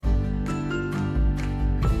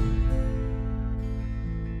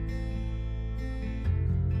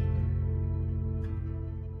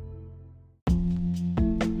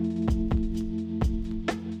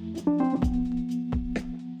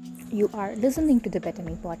You are listening to the Better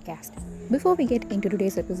Me podcast. Before we get into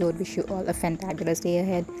today's episode, wish you all a fantabulous day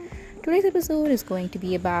ahead. Today's episode is going to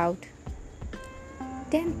be about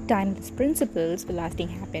 10 timeless principles for lasting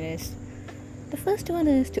happiness. The first one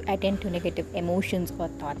is to attend to negative emotions or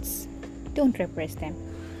thoughts. Don't repress them,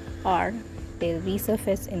 or they'll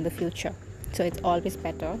resurface in the future. So it's always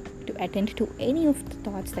better to attend to any of the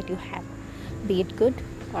thoughts that you have, be it good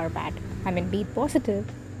or bad. Be it positive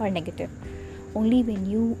or negative. Only when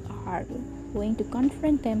you are going to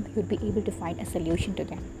confront them, you'll be able to find a solution to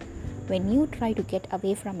them. When you try to get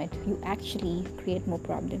away from it, you actually create more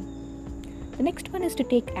problem. The next one is to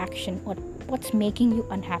take action on what's making you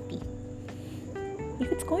unhappy. If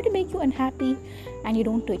it's going to make you unhappy and you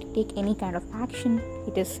don't take any kind of action,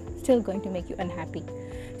 it is still going to make you unhappy.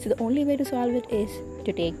 So the only way to solve it is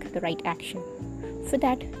to take the right action. For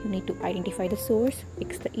that, you need to identify the source,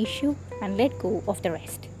 fix the issue, and let go of the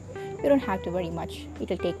rest. You don't have to worry much. It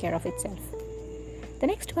will take care of itself. The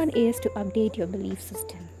next one is to update your belief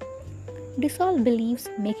system. Dissolve beliefs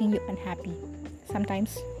making you unhappy.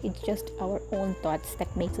 Sometimes it's just our own thoughts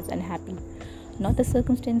that makes us unhappy. Not the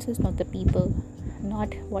circumstances, not the people,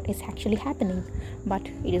 not what is actually happening, but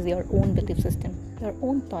it is your own belief system, your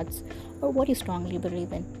own thoughts, or what you strongly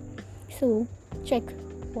believe in. So check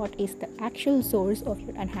what is the actual source of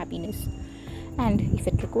your unhappiness, and if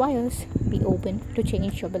it requires, be open to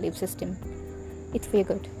change your belief system. It's for your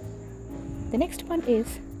good. The next one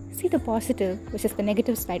is see the positive versus the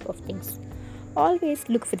negative side of things. Always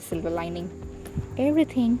look for the silver lining.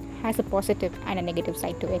 Everything has a positive and a negative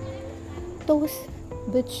side to it. Those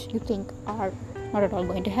which you think are not at all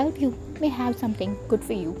going to help you may have something good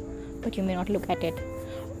for you, but you may not look at it.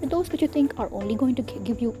 Or those which you think are only going to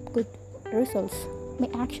give you good results may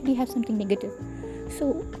actually have something negative.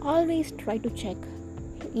 So always try to check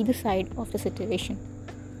either side of the situation.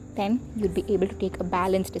 Then you'll be able to take a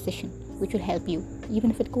balanced decision which will help you. Even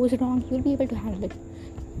if it goes wrong, you'll be able to handle it.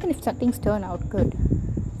 And if some things turn out good,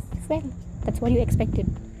 well, that's what you expected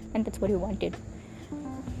and that's what you wanted.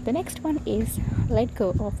 The next one is let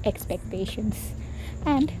go of expectations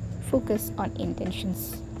and focus on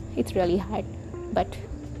intentions. It's really hard, but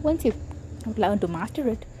once you learn to master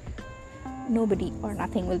it, nobody or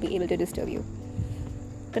nothing will be able to disturb you.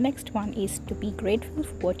 The next one is to be grateful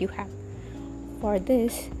for what you have. For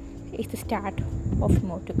this is the start of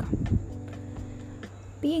more to come.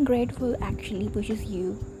 Being grateful actually pushes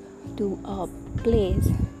you to a place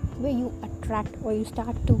where you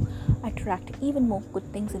start to attract even more good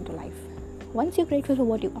things into life. Once you're grateful for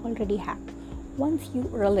what you already have, once you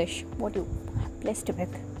relish what you are blessed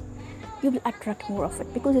with, you will attract more of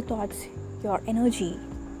it because your thoughts, your energy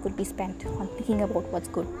could be spent on thinking about what's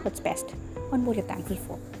good, what's best, on what you're thankful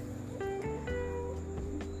for.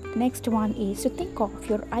 The next one is to think of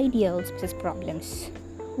your ideals versus problems.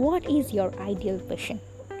 What is your ideal vision?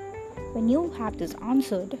 When you have this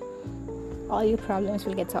answered, all your problems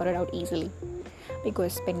will get sorted out easily.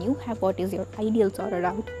 Because when you have what is your ideal sorted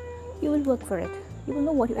out, you will work for it. You will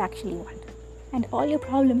know what you actually want. And all your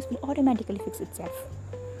problems will automatically fix itself.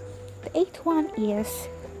 The eighth one is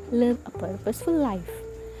live a purposeful life.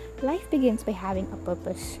 Life begins by having a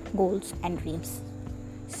purpose, goals, and dreams.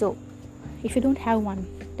 So, if you don't have one,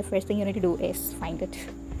 the first thing you need to do is find it.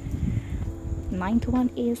 Ninth one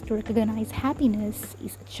is to recognize happiness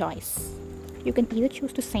is a choice. You can either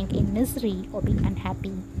choose to sink in misery or be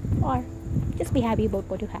unhappy, or just be happy about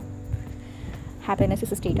what you have. Happiness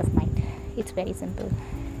is a state of mind. It's very simple.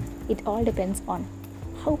 It all depends on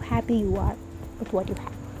how happy you are with what you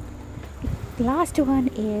have. The last one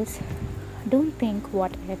is don't think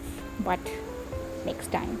what if, but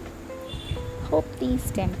next time. Hope these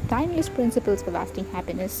 10 timeless principles for lasting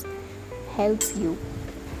happiness helps you.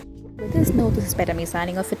 With this note, this is Better Me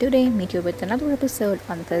signing off for today. Meet you with another episode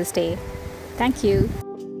on Thursday. Thank you.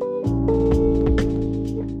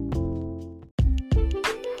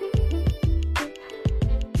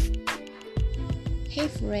 Hey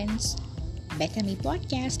friends, Better Me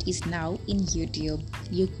podcast is now in YouTube.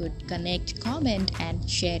 You could connect, comment, and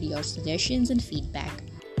share your suggestions and feedback.